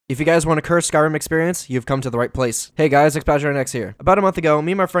If you guys want a cursed Skyrim experience, you've come to the right place. Hey guys, XBadgerKnightX here. About a month ago,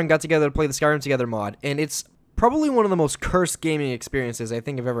 me and my friend got together to play the Skyrim Together mod, and it's probably one of the most cursed gaming experiences I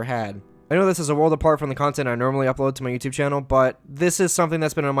think I've ever had. I know this is a world apart from the content I normally upload to my YouTube channel, but this is something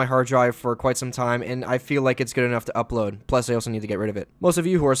that's been on my hard drive for quite some time, and I feel like it's good enough to upload. Plus, I also need to get rid of it. Most of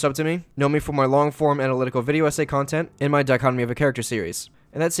you who are sub to me know me for my long-form analytical video essay content in my Dichotomy of a Character series.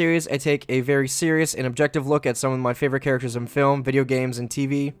 In that series, I take a very serious and objective look at some of my favorite characters in film, video games, and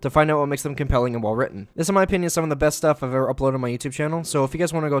TV to find out what makes them compelling and well written. This, in my opinion, is some of the best stuff I've ever uploaded on my YouTube channel, so if you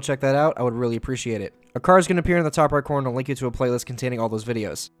guys want to go check that out, I would really appreciate it. A card is going to appear in the top right corner and link you to a playlist containing all those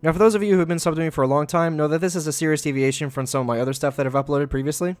videos. Now, for those of you who have been subbed to me for a long time, know that this is a serious deviation from some of my other stuff that I've uploaded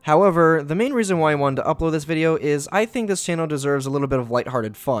previously. However, the main reason why I wanted to upload this video is I think this channel deserves a little bit of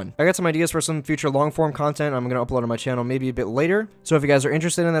lighthearted fun. I got some ideas for some future long-form content I'm going to upload on my channel maybe a bit later, so if you guys are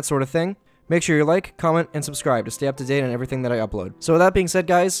interested in that sort of thing, make sure you like, comment, and subscribe to stay up to date on everything that I upload. So with that being said,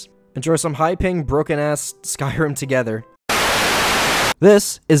 guys, enjoy some high-ping, broken-ass Skyrim together.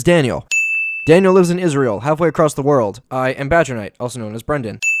 This is Daniel. Daniel lives in Israel, halfway across the world. I am XBadgerKnight, also known as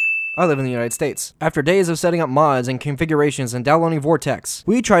Brendan. I live in the United States. After days of setting up mods and configurations and downloading Vortex,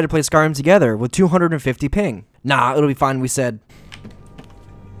 we tried to play Skyrim together with 250 ping. Nah, it'll be fine, we said.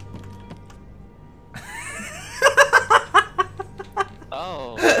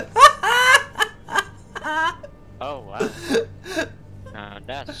 Oh. Oh, wow.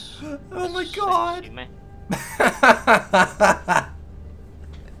 That's... Oh my god. Sexy, man.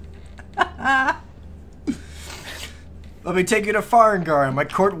 Let me take you to Farengar, my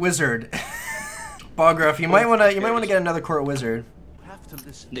court wizard. Bograph, you might wanna get another court wizard.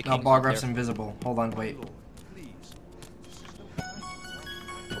 No, Bograph's invisible. Hold on, wait.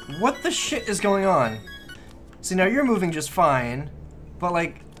 What the shit is going on? See, now you're moving just fine, but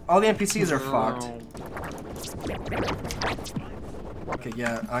like all the NPCs are fucked. Okay,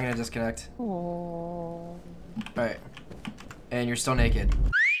 yeah, I'm gonna disconnect. Alright. And you're still naked.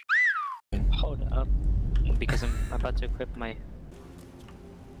 Hold up. Because I'm about to equip my...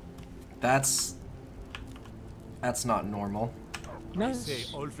 That's not normal. No.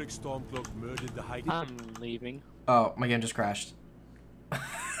 I'm leaving. Oh, my game just crashed.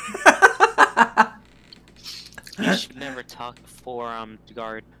 You should never talk before the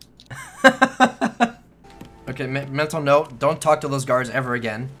guard. Okay, mental note, don't talk to those guards ever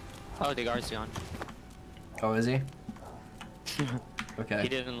again. Oh, the guard's gone. Oh, is he? Okay. He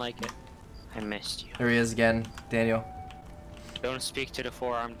didn't like it. I missed you. There he is again, Daniel. Don't speak to the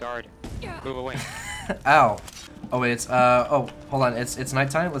four-armed guard. Move away. Ow. Oh wait, it's oh, hold on, it's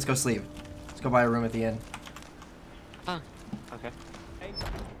nighttime. Let's go sleep. Let's go buy a room at the inn. Huh. Okay.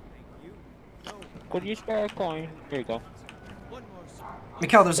 Could you spare a coin? Here you go.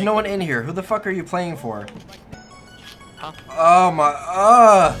 Mikhail, there's no one in here. Who the fuck are you playing for? Huh? Oh my,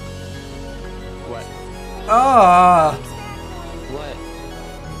 What? What?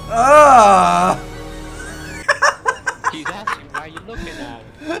 He's asking why you looking at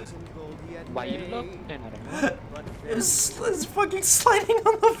him. Why you looking at him? It's fucking sliding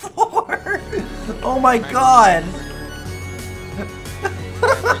on the floor. Oh my god.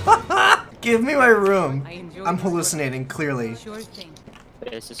 Give me my room. I'm hallucinating, clearly.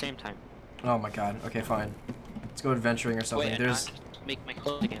 It's the same time. Oh my god. Okay, fine. Let's go adventuring or something. Wait, There's... make my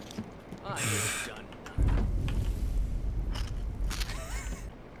clothes again.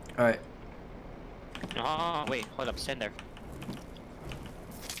 Alright. Oh, wait, hold up, stand there.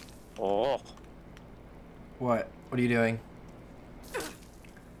 Oh. What? What are you doing?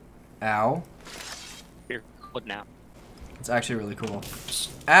 Ow. You're good now. It's actually really cool.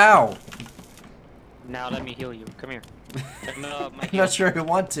 Ow! Now let me heal you. Come here. I'm not sure I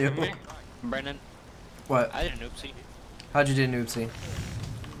want to. Come here. Brendan. What? I did an oopsie. How'd you do an oopsie?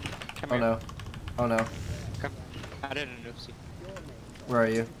 Come Oh here. no. Oh no. Come. I did an oopsie. Where are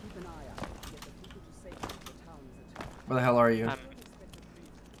you? Where the hell are you?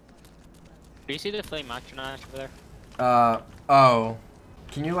 Do you see the flame astronaut over there? Oh.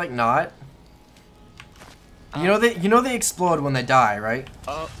 Can you like not? You know they explode when they die, right?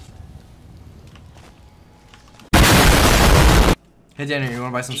 Oh. Hey Daniel, you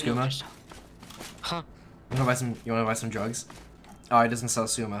wanna buy some skooma? Huh? You wanna buy some drugs? Oh, he doesn't sell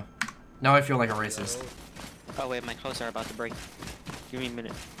skooma. Now I feel like a racist. Oh wait, my clothes are about to break. Give me a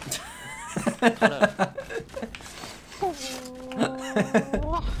minute.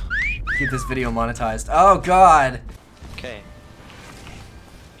 Keep this video monetized. Oh god! Okay.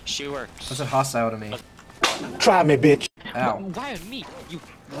 She works. What's it hostile to me? Try me, bitch. Ow. Why on me? You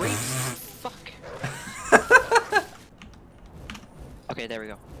racist fuck. Okay, there we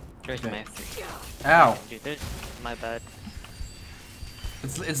go. There's Okay. my F3. Ow. Dude, this my bad.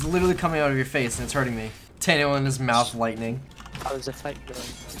 It's literally coming out of your face and it's hurting me. Daniel in his mouth lightning. How's the fight going?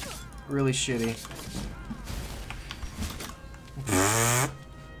 Really shitty.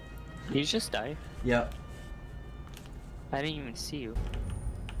 Did you just die? Yep. I didn't even see you.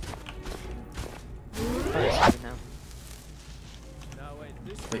 Oh, I see you now.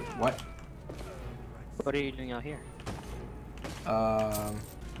 Wait, what? What are you doing out here?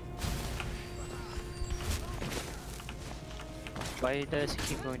 Why does he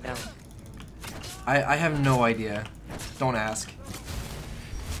keep going down? I have no idea. Don't ask.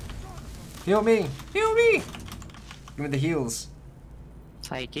 Heal me! Heal me! Give me the heals.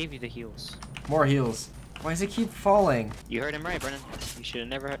 I gave you the heals. More heals. Why does it keep falling? You heard him right, Brennan. You should have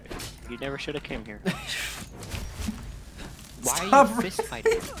never. You never should have came here. Why are you fist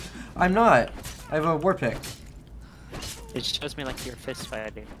fighting? I'm not. I have a war pick. It shows me like you're fist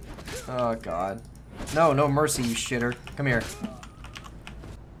fighting. Oh god. No, no mercy, you shitter. Come here.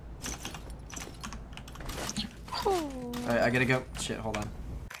 I gotta go. Shit, hold on.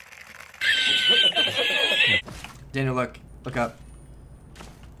 Daniel, look. Look up.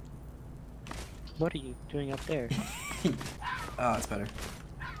 What are you doing up there? Oh, it's better.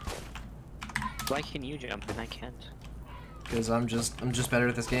 Why can you jump and I can't? Because I'm just better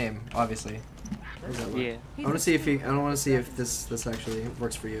at this game, obviously. Yeah. I want to see if I don't want to see if this actually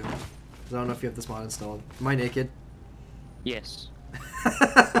works for you. 'Cause I don't know if you have this mod installed. Am I naked? Yes.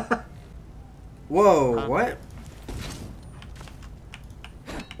 Whoa! What?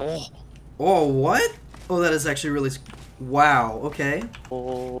 Oh. Oh, what? Oh, that is actually really. Wow. Okay.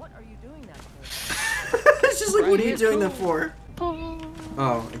 Oh. What are you doing that for? It's just like, what are you doing that for?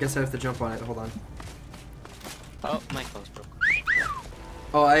 Oh, I guess I have to jump on it. Hold on. Oh, my clothes broke.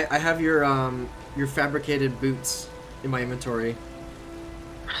 Oh, I have your fabricated boots in my inventory.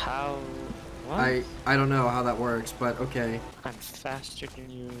 How? What? I don't know how that works, but okay. I'm faster than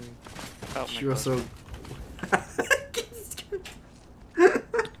you. Oh my You also.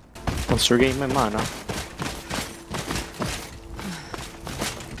 Let's regain my mana.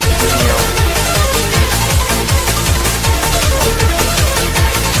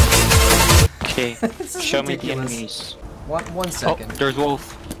 Okay, show me the ridiculous. enemies. One second. Oh, there's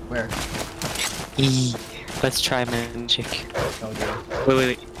wolf. Where? Let's try magic. Oh dear.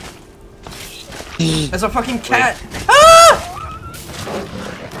 Wait. There's a fucking cat! Ah!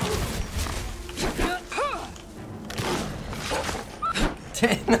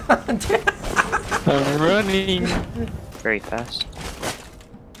 I'm running very fast.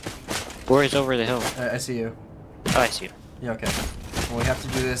 Where is over the hill? I see you. Oh, I see you. Yeah, okay. Well, we have to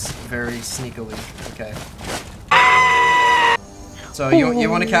do this very sneakily. Okay. So you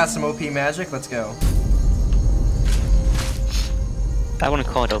want to cast some OP magic? Let's go. I wouldn't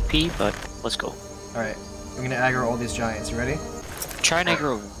call it OP, but let's go. All right. We're gonna aggro all these giants. You ready? Try and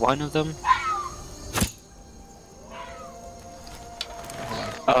aggro one of them.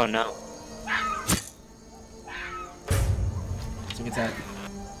 Oh no. Sneak attack.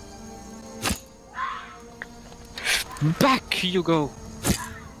 Back you go.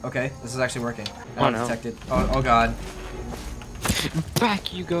 Okay, this is actually working. Oh, I'm no. detected. Oh god.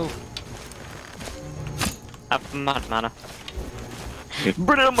 Back you go. I'm out of mana.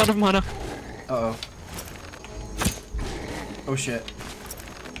 Brennan, I'm out of mana. Uh oh. Oh shit.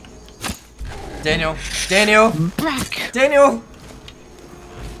 Daniel. Daniel. Back. Daniel.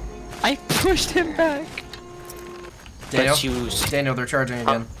 I pushed him back. Daniel. Let's use. Daniel, they're charging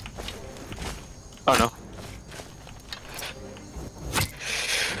again. Oh no.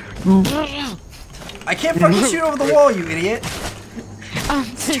 I can't fucking shoot over the wall, you idiot. I'm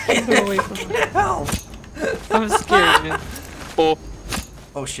taking it away from him. Help. I'm scared, man. Oh.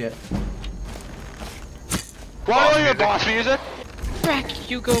 Oh shit. Why are you boss music? Back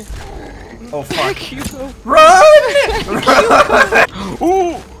you go. Oh fuck. Back you go. Run! Run!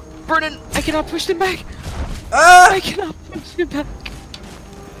 Ooh! Brennan, I cannot push them back. Ah! I cannot push them back.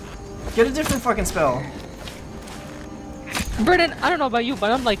 Get a different fucking spell. Brennan, I don't know about you,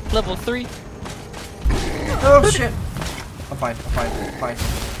 but I'm like level 3. Oh shit. I'm fine. I'm fine. I'm fine.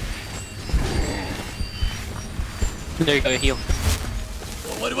 There you go, heal.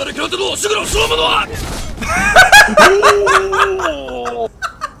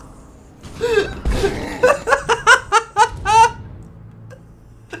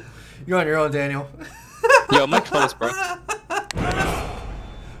 You're on your own, Daniel. Yo, my clothes broke.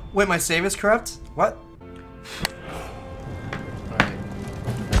 Wait, my save is corrupt? What? Alright.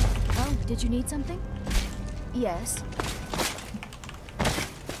 Oh, did you need something? Yes.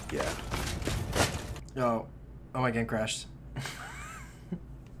 Yeah. Oh. Oh, my game crashed.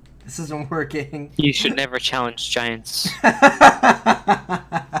 This isn't working. You should never challenge giants. And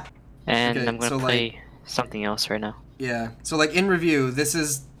Okay, I'm gonna so, play something else right now. Yeah. So like in review, this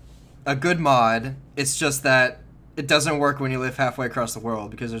is a good mod. It's just that it doesn't work when you live halfway across the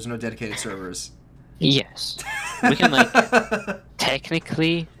world because there's no dedicated servers. Yes. We can, like,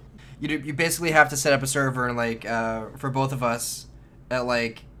 technically... You basically have to set up a server and, like, for both of us at,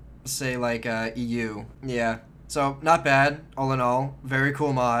 like, say, like, EU. Yeah. So, not bad, all in all. Very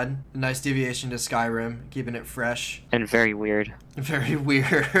cool mod. Nice deviation to Skyrim, keeping it fresh. And very weird. Very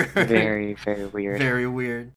weird. Very, very weird. Very weird.